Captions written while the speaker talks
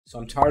So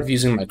I'm tired of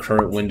using my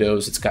current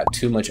Windows. It's got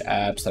too much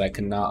apps that I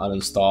cannot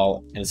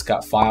uninstall, and it's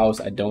got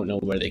files I don't know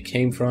where they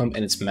came from,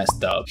 and it's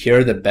messed up. Here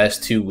are the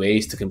best two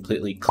ways to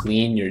completely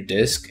clean your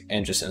disk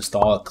and just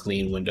install a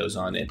clean Windows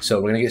on it. So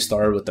we're gonna get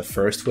started with the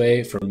first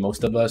way. For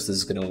most of us, this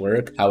is gonna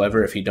work.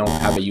 However, if you don't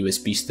have a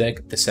USB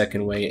stick, the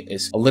second way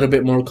is a little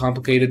bit more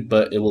complicated,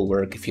 but it will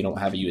work if you don't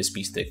have a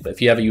USB stick. But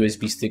if you have a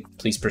USB stick,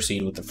 please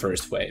proceed with the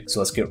first way.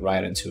 So let's get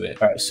right into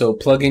it. All right, so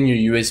plug in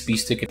your USB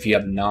stick if you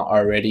have not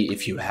already.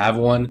 If you have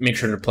one, make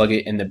sure to plug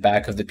it in the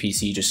back of the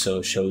PC just so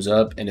it shows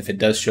up, and if it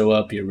does show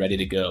up, you're ready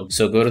to go.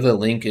 So go to the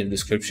link in the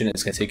description.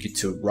 It's going to take you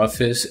to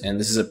Rufus, and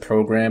this is a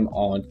program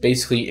on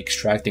basically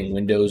extracting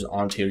Windows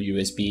onto your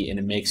USB, and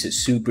it makes it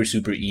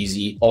super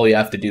easy. All you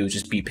have to do is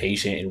just be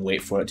patient and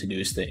wait for it to do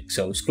its thing.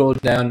 So scroll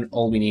down,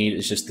 all we need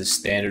is just the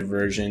standard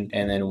version,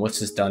 and then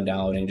once it's done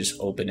downloading, just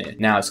open it.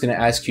 Now it's going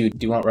to ask you,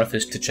 do you want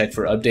Rufus to check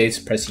for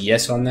updates? Press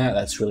yes on that.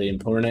 That's really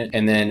important.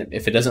 And then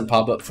if it doesn't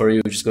pop up for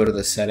you, just go to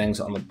the settings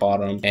on the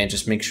bottom and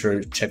just make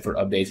sure check for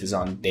updates is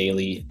on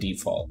daily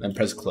default, and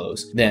press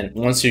close. Then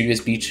once your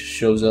USB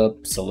shows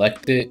up,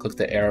 select it, click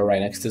the arrow right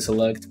next to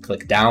select,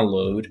 click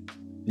download.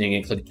 Then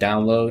you're going to click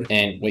download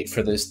and wait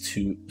for this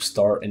to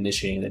start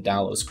initiating the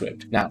download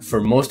script. Now,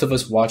 for most of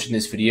us watching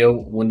this video,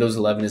 Windows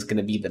 11 is going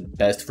to be the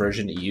best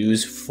version to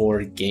use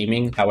for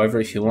gaming.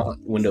 However, if you want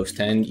Windows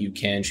 10, you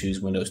can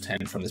choose Windows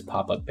 10 from this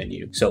pop-up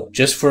menu. So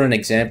just for an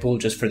example,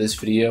 just for this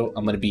video,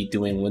 I'm going to be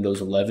doing Windows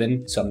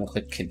 11. So I'm going to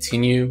click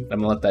continue. I'm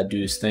going to let that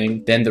do its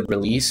thing. Then the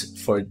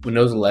release for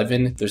Windows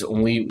 11, there's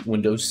only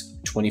Windows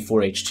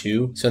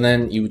 24H2. So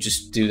then you would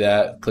just do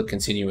that, click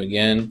continue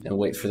again, and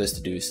wait for this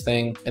to do its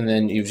thing. And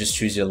then you just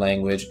choose your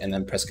language and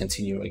then press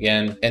continue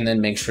again, and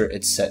then make sure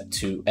it's set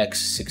to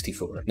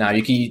x64. Now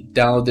you can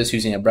download this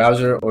using a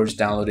browser or just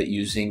download it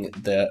using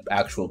the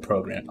actual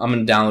program. I'm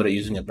going to download it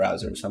using a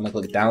browser. So I'm going to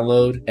click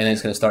download, and then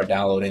it's going to start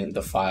downloading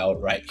the file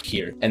right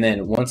here. And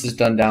then once it's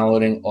done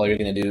downloading, all you're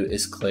going to do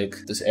is click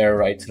this arrow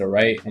right to the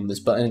right on this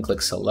button,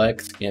 click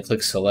select. You're going to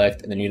click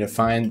select, and then you're going to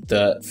find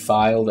the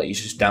file that you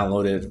just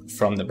downloaded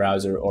from the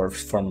browser or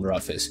from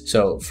Rufus.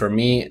 So for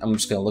me, I'm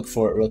just going to look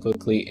for it real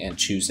quickly and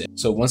choose it.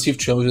 So once you've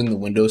chosen the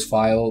Windows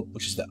file,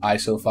 which is the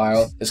ISO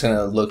file, it's going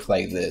to look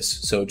like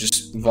this. So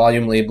just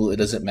volume label, it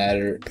doesn't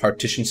matter.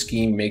 Partition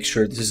scheme, make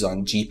sure this is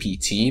on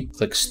GPT.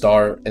 Click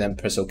start and then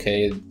press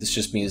OK. This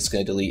just means it's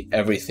going to delete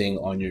everything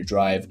on your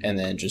drive and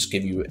then just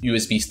give you a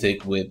USB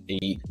stick with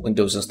a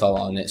Windows install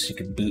on it so you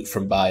can boot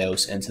from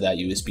BIOS into that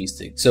USB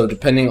stick. So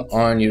depending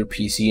on your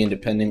PC and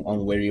depending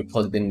on where you're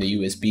plugged in the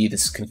USB,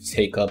 this can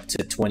take up to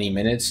 20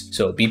 minutes.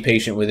 So be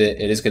patient with it.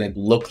 It is going to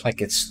look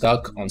like it's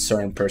stuck on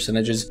certain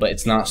percentages, but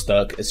it's not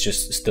stuck. It's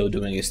just still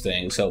doing its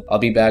thing. So I'll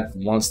be back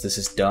once this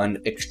is done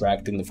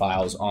extracting the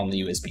files on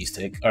the USB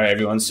stick. All right,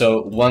 everyone.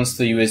 So once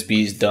the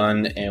USB is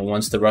done and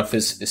once the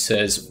Rufus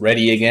says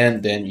ready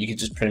again, then you can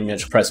just pretty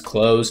much press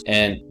close.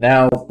 And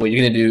now what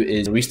you're going to do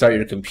is restart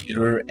your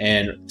computer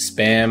and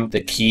spam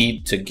the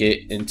key to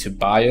get into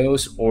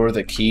BIOS or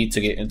the key to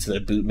get into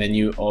the boot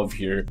menu of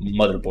your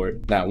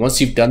motherboard. Now,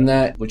 once you've done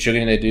that, what you're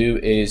going to do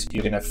is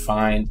you're going to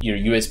find your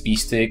USB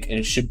stick, and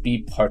it should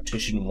be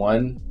partition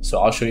 1. So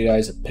I'll show you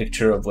guys a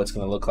picture of what's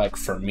going to look like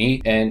for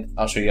me, and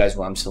I'll show you guys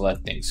what I'm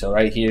selecting. So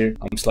right here,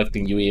 I'm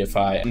selecting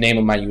UEFI, name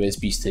of my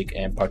USB stick,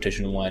 and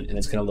partition 1, and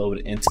it's going to load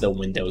into the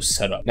Windows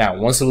setup. Now,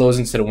 once it loads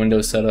into the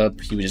Windows setup,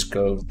 you would just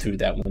go through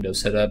that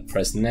Windows setup,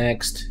 press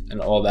next,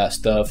 and all that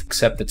stuff,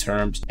 accept the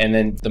terms. And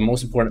then the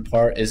most important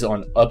part is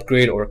on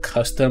upgrade or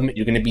custom.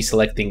 You're going to be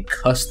selecting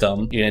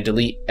custom. You're going to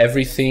delete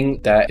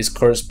everything that is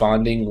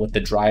corresponding with the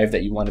drive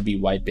that you want to be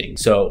wiping.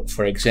 So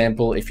for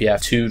example, if you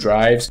have 2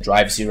 drives,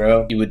 drive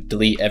 0, you would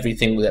delete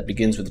everything that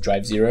begins with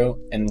drive 0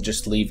 and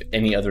just leave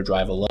any other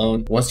drive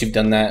alone. Once you've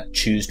done that,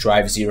 choose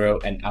drive 0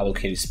 and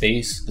allocated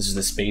space. This is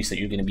the space that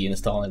you're going to be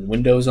installing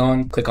Windows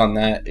on. Click on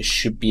that. It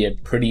should be a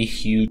pretty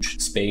huge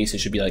space. It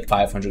should be like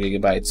 500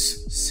 gigabytes,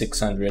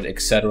 600,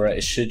 etc.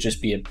 It should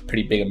just be a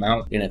pretty big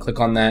amount. You're going to click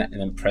on that and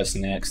then press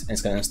next. And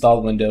it's going to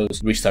install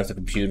Windows, restart the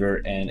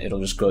computer, and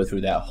it'll just go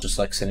through that just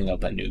like setting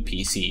up a new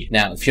PC.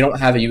 Now, if you don't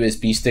have a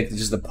USB stick,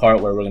 this is the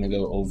part where we're going to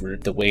go over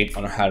the weight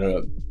on how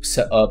to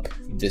set up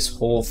this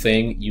whole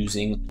thing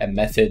using a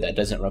method that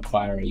doesn't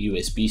require a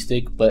USB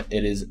stick, but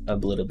it is a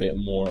little bit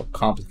more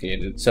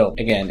complicated. So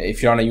again,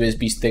 if you're on a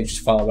USB stick,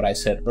 just follow what I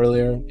said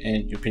earlier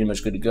and you're pretty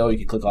much good to go. You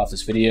can click off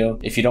this video.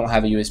 If you don't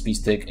have a USB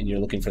stick and you're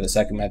looking for the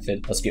second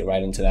method, let's get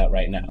right into that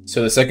right now.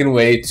 So the second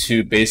way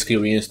to basically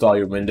reinstall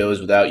your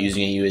Windows without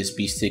using a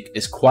USB stick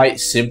is quite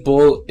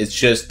simple. It's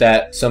just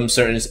that some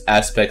certain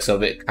aspects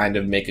of it kind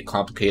of make it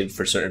complicated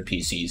for certain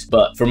PCs.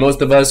 But for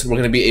most of us, we're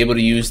going to be able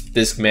to use this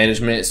disk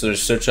management. So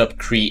just search up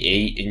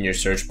create in your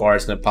search bar.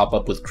 It's going to pop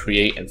up with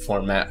create and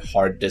format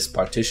hard disk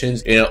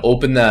partitions. You're going to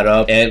open that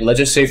up, and let's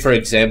just say, for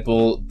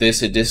example,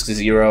 this disk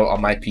 0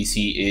 on my PC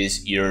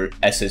is your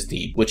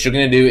SSD. What you're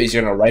going to do is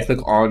you're going to right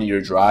click on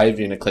your drive.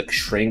 You're going to click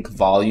shrink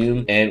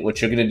volume, and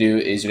what you're going to do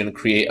is you're going to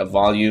create a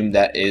volume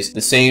that is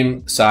the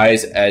same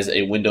size as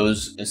a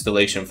Windows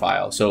installation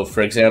file. So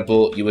for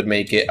example, you would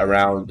make it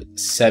around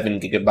 7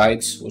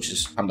 gigabytes, which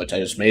is how much I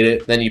just made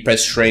it. Then you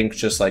press shrink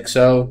just like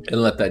so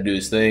and let that do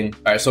its thing.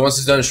 All right, so once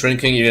it's done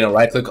shrinking, you're going to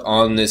right click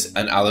on this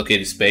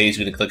unallocated space.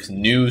 You're going to click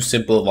new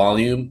simple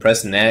volume,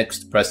 press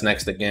next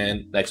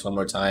again, next one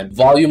more time.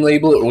 Volume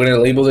label, we're going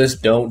to label this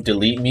don't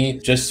delete me,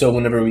 just so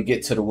whenever we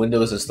get to the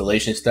Windows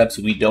installation steps,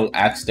 we don't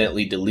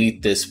accidentally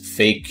delete this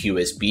fake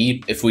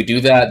USB. If we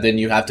do that, then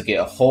you have to get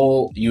a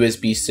whole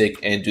USB stick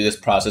and do this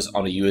process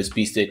on a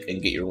USB stick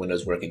and get your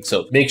Windows working.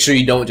 So make sure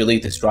you don't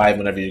delete this drive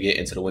whenever you get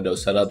into the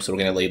Windows setup. So we're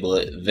going to label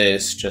it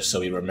this just so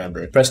we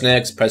remember. Press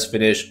next, press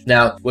finish.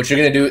 Now what you're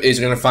going to do is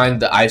you're going to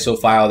find the ISO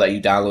file that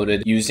you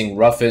downloaded using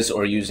Rufus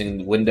or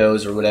using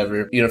Windows or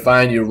whatever. You're going to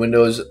find your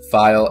Windows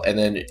file, and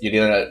then you're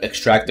going to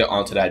extract it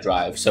onto that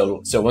drive.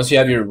 So once you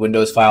have your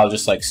Windows file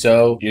just like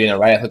so, you're going to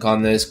right click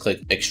on this,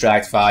 click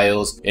extract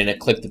files, you're going to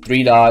click the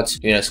 3 dots,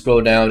 you're going to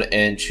scroll down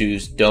and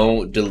choose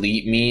don't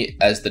delete me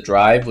as the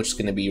drive, which is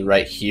going to be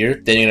right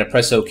here. Then you're going to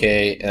press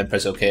OK and then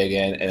press OK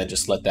again, and then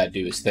just let that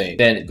do its thing.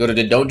 Then go to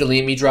the don't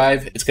delete me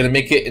drive. It's going to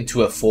make it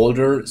into a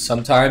folder.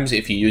 Sometimes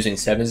if you're using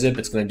 7-zip,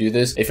 it's going to do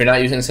this. If you're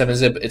not using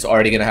 7-zip, it's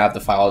already going to have the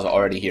files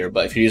already here.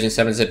 But if you're using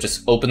 7-zip,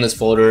 just open this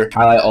folder,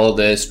 highlight all of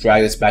this,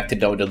 drag this back to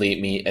don't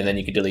delete me, and then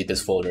you can delete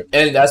this folder.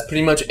 And that's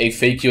pretty much a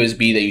fake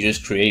USB that you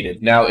just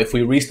created. Now, if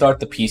we restart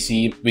the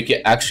PC, we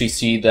can actually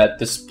see that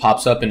this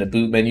pops up in the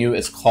boot menu.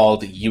 It's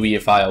called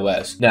UEFI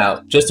OS.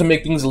 Now, just to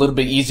make things a little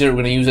bit easier,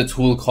 we're going to use a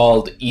tool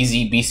called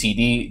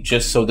EasyBCD,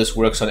 just so this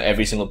works on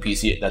every single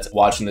PC that's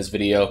watching this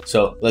video.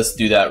 So let's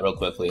do that real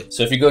quickly.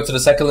 So if you go to the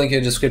second link in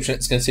the description,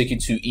 it's going to take you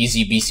to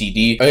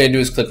EasyBCD. All you're going to do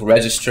is click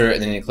register,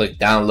 and then you click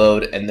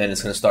download, and then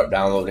it's going to start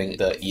downloading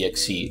the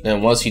exe.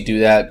 Then once you do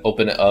that,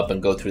 open it up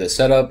and go through the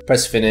setup,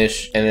 press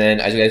finish, and then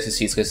as you guys can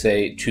see, it's going to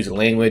say choose a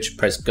language,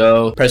 press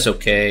go, press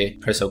OK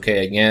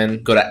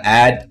again, go to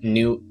add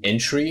new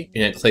entry,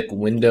 you're going to click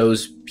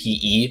Windows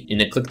PE,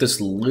 and then click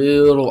this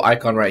little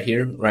icon right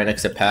here, right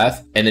next to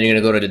path, and then you're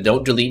gonna go to the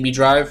don't delete me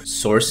drive,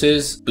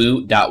 sources,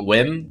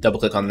 boot.wim, double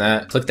click on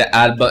that, click the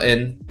add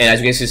button, and as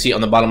you guys can see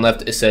on the bottom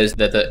left, it says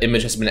that the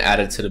image has been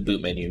added to the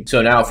boot menu.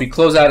 So now if we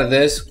close out of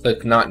this,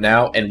 click not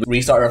now, and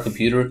restart our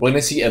computer, we're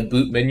gonna see a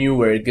boot menu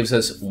where it gives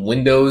us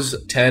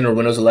Windows 10 or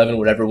Windows 11,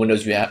 whatever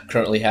Windows you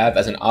currently have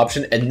as an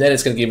option, and then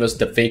it's gonna give us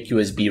the fake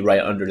USB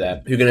right under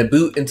that. You're gonna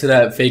boot into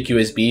that fake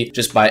USB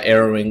just by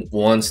arrowing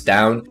once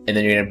down, and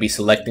then you're gonna be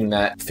selecting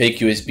that fake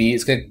USB.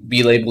 It's going to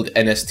be labeled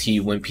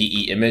NST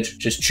WinPE image.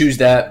 Just choose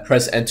that,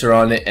 press enter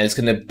on it, and it's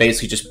going to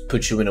basically just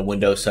put you in a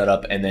Windows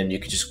setup, and then you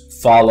can just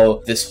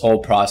follow this whole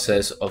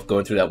process of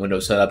going through that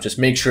Windows setup. Just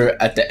make sure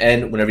at the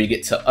end, whenever you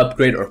get to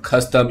upgrade or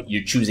custom,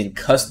 you're choosing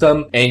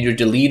custom, and you're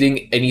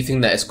deleting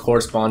anything that is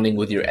corresponding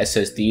with your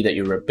SSD that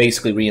you're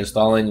basically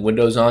reinstalling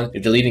Windows on.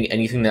 You're deleting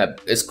anything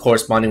that is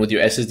corresponding with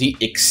your SSD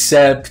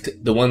except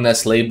the one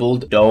that's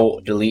labeled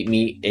don't delete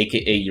me,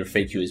 aka your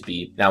fake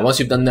USB. Now once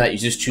you've done that, you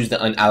just choose the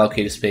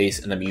unallocated space,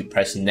 and then you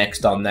press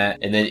next on that,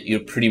 and then you're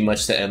pretty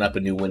much setting up a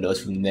new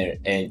Windows from there,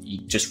 and you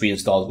just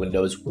reinstall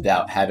Windows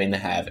without having to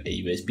have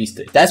a USB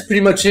stick. That's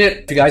pretty much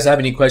it. If you guys have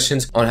any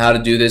questions on how to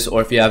do this,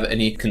 or if you have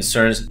any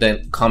concerns,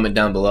 then comment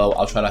down below.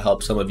 I'll try to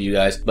help some of you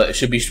guys, but it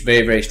should be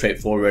very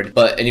straightforward.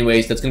 But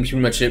anyways, that's gonna be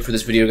pretty much it for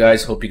this video,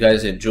 guys. Hope you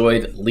guys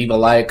enjoyed. Leave a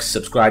like,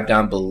 subscribe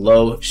down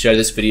below, share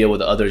this video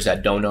with others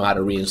that don't know how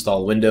to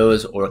reinstall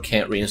Windows or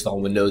can't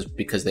reinstall Windows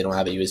because they don't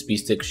have a USB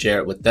stick. Share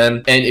it with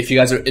them. And if you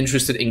guys are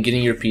interested in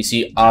getting your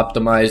PC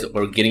optimized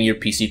or getting your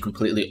PC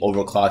completely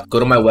overclocked, go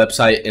to my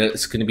website, and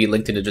it's going to be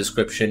linked in the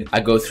description.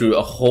 I go through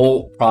a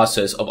whole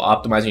process of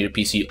optimizing your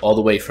PC all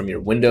the way from your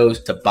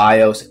Windows to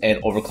BIOS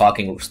and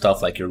overclocking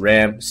stuff like your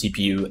RAM,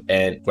 CPU,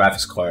 and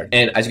graphics card.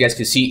 And as you guys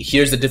can see,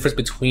 here's the difference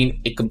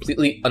between a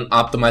completely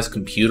unoptimized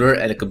computer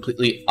and a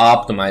completely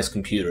optimized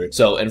computer.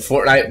 So in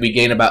Fortnite, we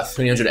gain about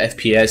 300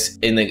 FPS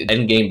in the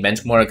end game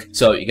benchmark.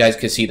 So you guys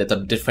can see that the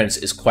difference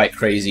is quite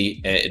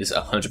crazy, and it is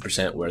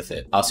 100% worth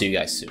it. I'll see you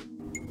guys soon.